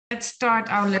Let's start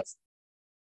our lesson.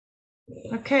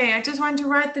 Okay, I just want to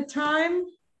write the time.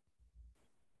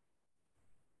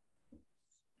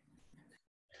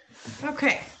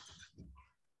 Okay.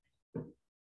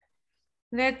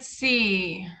 Let's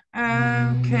see.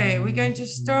 Okay, we're going to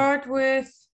start with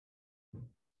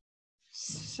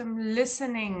some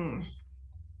listening.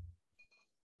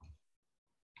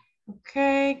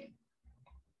 Okay.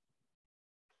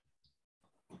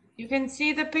 You can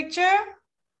see the picture?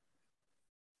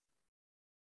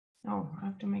 Oh, I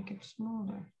have to make it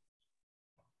smaller.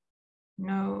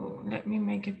 No, let me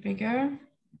make it bigger.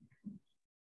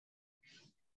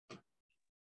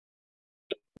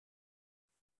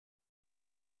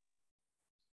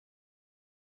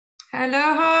 Hello,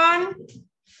 Han.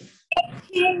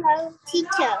 Hello,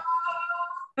 teacher.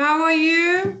 How are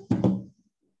you? I'm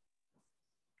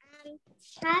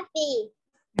happy.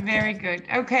 Very good.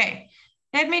 Okay.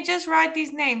 Let me just write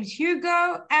these names.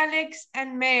 Hugo, Alex,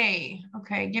 and May.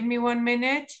 Okay, give me 1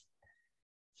 minute.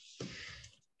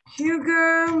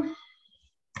 Hugo,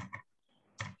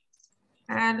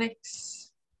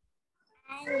 Alex,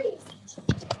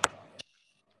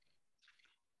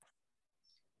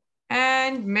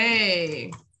 and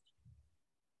May.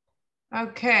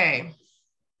 Okay.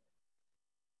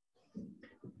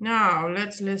 Now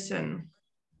let's listen.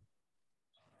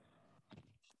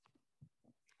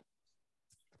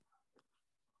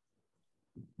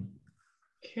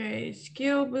 Okay,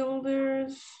 skill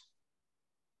builders.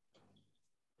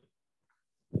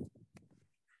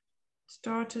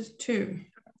 Starters 2.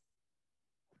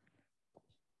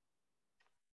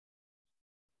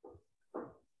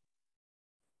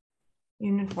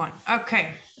 Unit 1.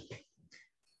 Okay.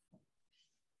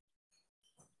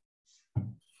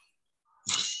 There's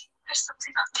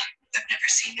something up there. I've never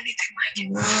seen anything like it.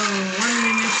 Whoa, 1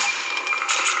 minute.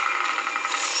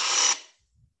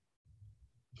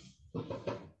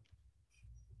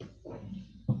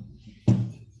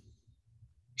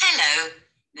 Hello,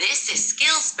 this is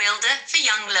Skills Builder for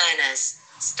Young Learners.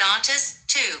 Starters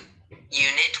 2,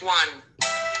 Unit 1.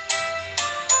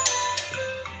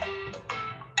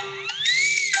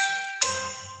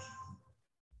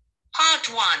 Part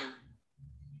 1.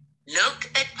 Look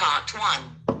at Part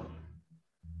 1.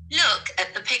 Look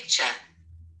at the picture.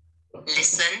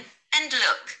 Listen and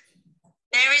look.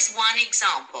 There is one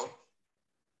example.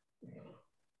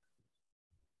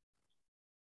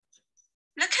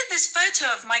 Look at this photo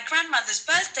of my grandmother's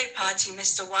birthday party,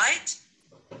 Mr. White.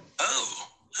 Oh,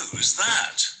 who's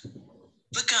that?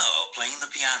 The girl playing the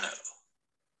piano.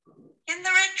 In the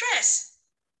red dress.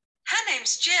 Her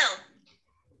name's Jill.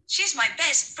 She's my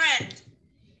best friend.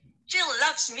 Jill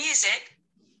loves music.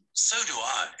 So do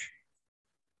I.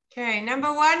 Okay,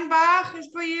 number 1, Bach, is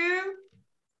for you.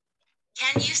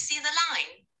 Can you see the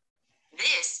line?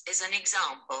 This is an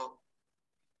example.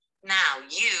 Now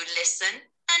you listen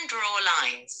and draw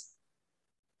lines.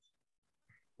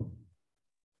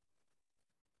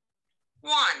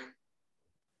 1.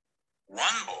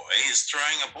 One boy is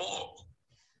throwing a ball.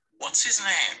 What's his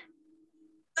name?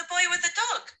 The boy with the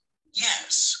dog.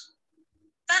 Yes.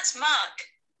 That's Mark.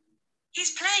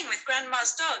 He's playing with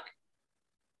Grandma's dog.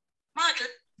 Mark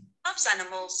loves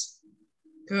animals.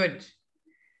 Good.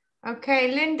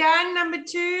 Okay, Linda, number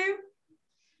 2.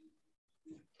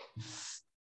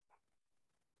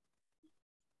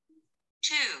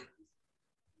 Two.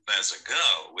 There's a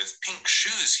girl with pink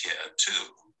shoes here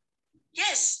too.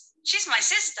 Yes, she's my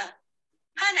sister.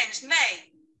 Her name's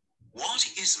May. What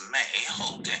is May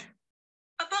holding?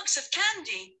 A box of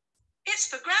candy. It's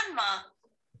for Grandma.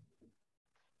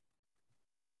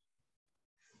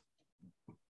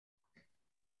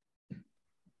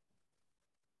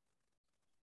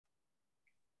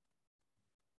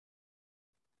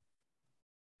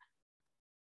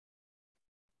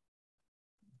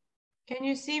 Can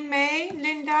you see May,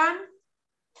 Linda?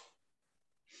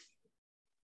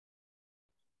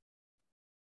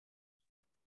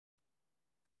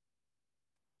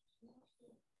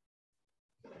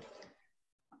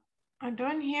 I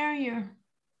don't hear you.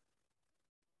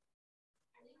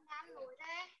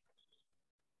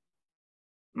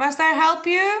 Must I help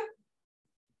you?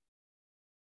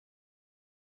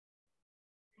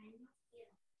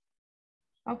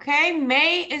 Okay,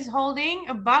 May is holding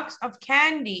a box of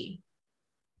candy.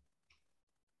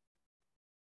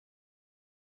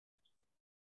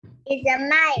 It's a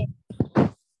mine.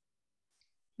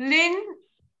 Lynn?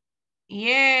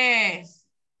 Yes.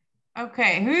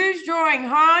 Okay, who's drawing?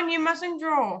 Han, you mustn't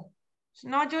draw. It's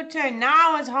not your turn.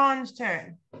 Now it's Han's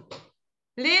turn.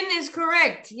 Lynn is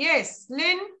correct. Yes,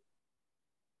 Lynn?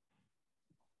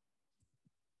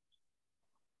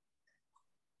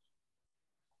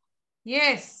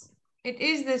 Yes. It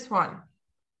is this one.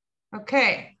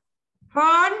 Okay.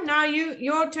 Han, now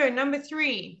your turn, number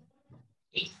 3.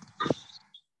 3.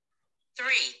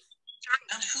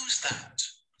 And who's that?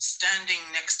 Standing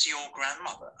next to your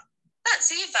grandmother?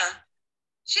 That's Eva.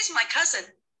 She's my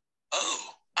cousin.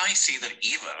 Oh, I see that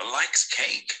Eva likes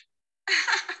cake.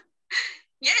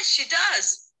 Yes, she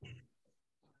does.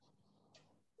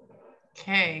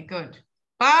 Okay, good.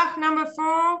 Bach, number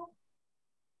 4.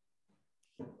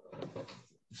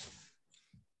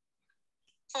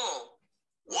 4.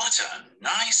 What a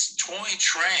nice toy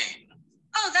train.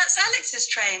 Oh, that's Alex's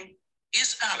train.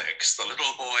 Is Alex the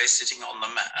little boy sitting on the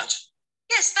mat?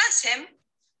 Yes, that's him.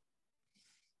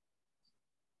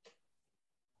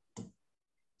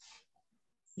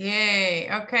 Yay,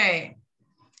 okay.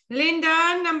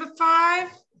 Linda, number 5.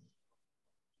 5.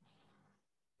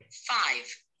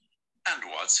 And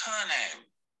what's her name?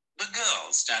 The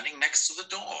girl standing next to the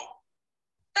door.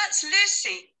 That's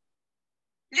Lucy.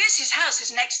 Lucy's house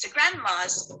is next to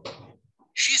Grandma's.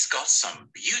 She's got some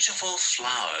beautiful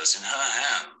flowers in her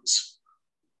hands.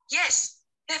 Yes,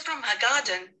 they're from her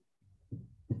garden.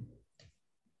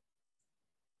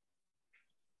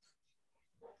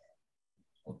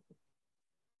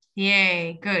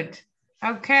 Yay, good.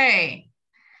 Okay.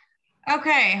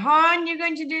 Okay, Han, you're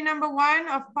going to do number 1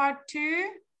 of part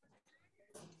 2.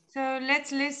 So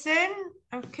let's listen.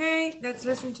 Okay, let's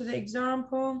listen to the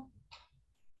example.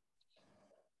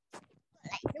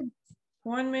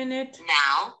 1 minute.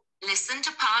 Now, listen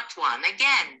to part 1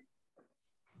 again.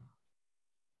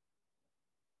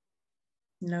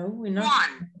 No, we're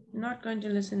 1. not going to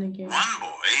listen again. One boy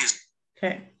is...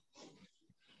 Okay.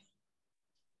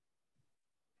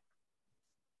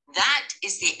 That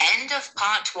is the end of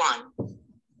part 1.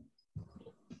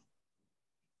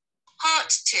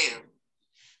 Part 2.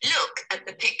 Look at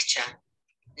the picture.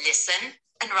 Listen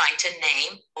and write a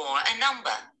name or a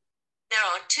number. There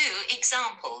are 2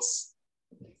 examples.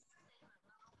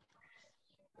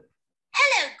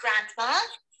 Hello, Grandma.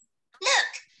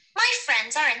 Look, my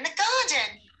friends are in the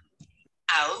garden.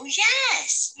 Oh,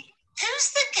 yes.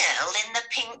 Who's the girl in the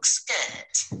pink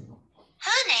skirt?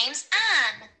 Her name's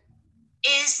Anne.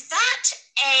 Is that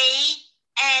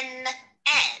A-N-N?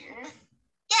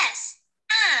 Yes,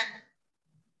 Anne.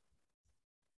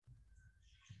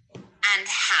 And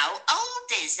how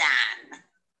old is Anne?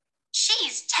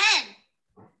 She's 10.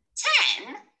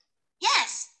 10?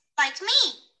 Yes, like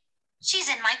me. She's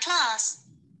in my class.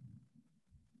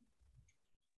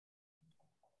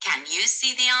 Can you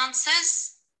see the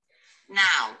answers?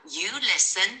 Now you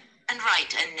listen and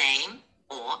write a name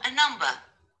or a number.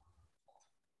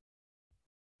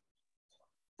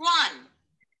 1.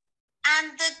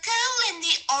 And the girl in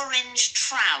the orange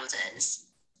trousers,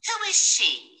 who is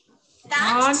she? On.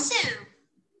 That's Sue.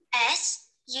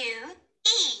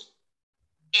 S-U-E.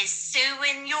 Is Sue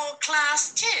in your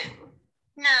class too?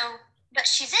 No, but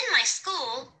she's in my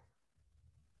school.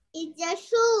 It's a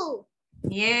shoe.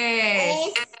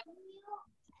 Yes.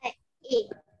 S-U-E.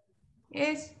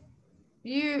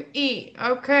 S-U-E.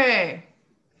 Okay.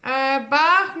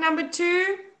 Bach, number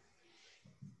 2.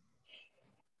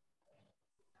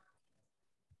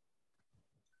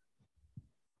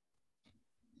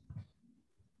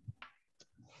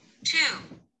 2.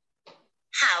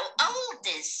 How old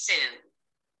is Sue?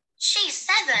 She's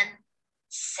 7.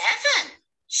 7.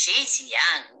 She's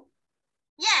young.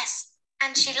 Yes,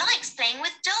 and she likes playing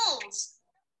with dolls.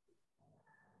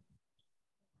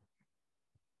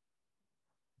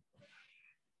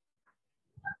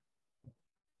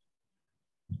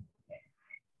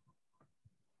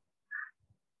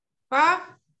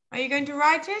 Bach, are you going to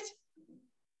write it?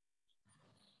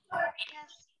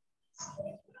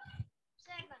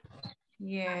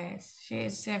 Yes, she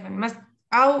is 7. Must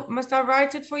I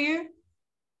write it for you?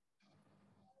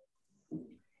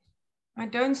 I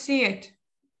don't see it.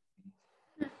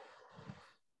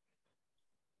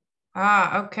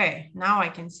 Ah, okay. Now I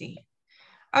can see.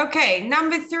 Okay,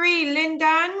 number 3,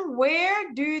 Lindan.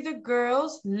 Where do the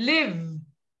girls live?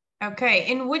 Okay,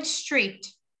 in which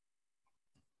street?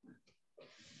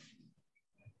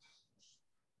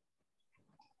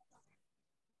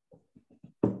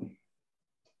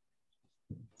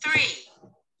 Three.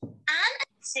 Anne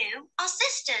and Sue are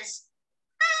sisters.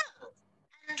 Oh,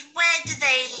 and where do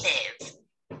they live?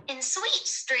 In Sweet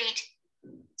Street.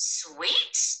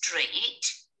 Sweet Street?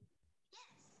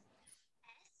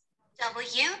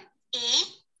 W-E-E-T.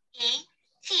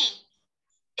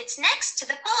 It's next to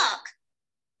the park.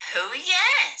 Oh,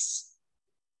 yes.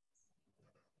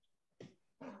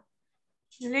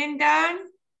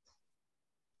 Lindan?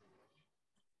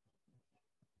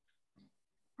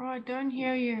 Oh, I don't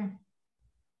hear you.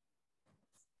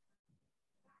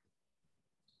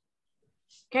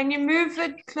 Can you move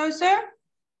it closer?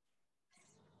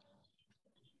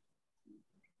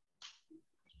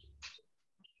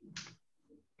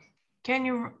 Can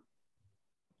you?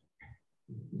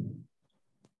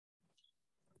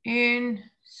 In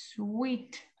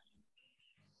Sweet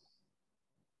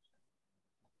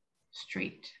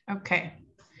Street. Okay.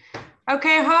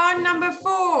 Okay, Han, number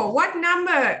 4. What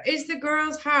number is the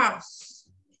girl's house?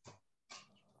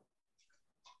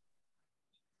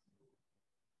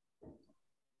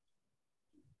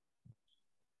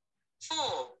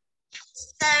 Four.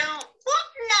 So, what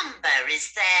number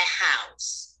is their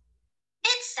house?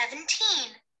 It's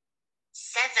 17.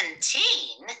 17?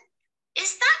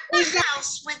 Is that the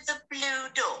house with the blue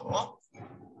door?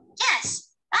 Yes,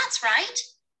 that's right.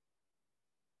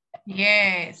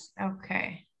 Yes,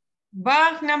 okay.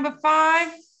 Bach, number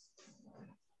 5.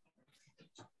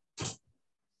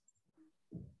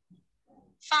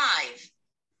 5.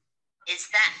 Is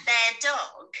that their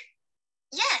dog?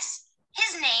 Yes,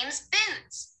 his name's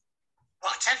Boots.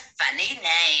 What a funny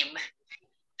name.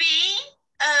 Boots?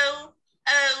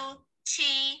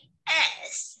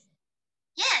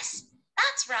 Yes,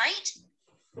 that's right.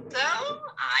 So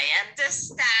I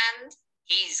understand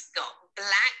he's got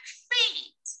black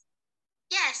feet.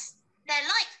 Yes, they're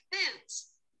like boots.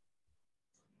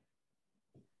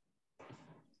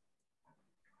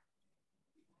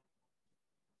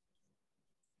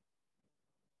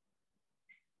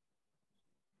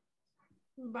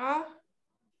 Bach,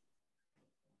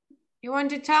 you want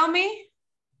to tell me?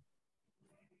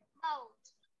 Oh,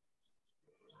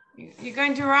 You're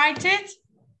going to write it?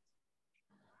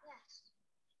 yes.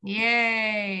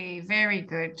 Yay, very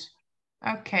good.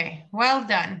 Okay, well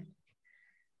done.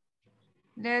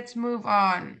 Let's move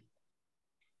on.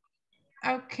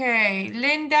 Okay,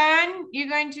 Lindan, you're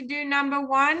going to do number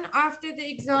 1 after the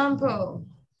example.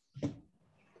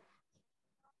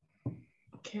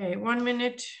 Okay, 1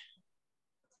 minute.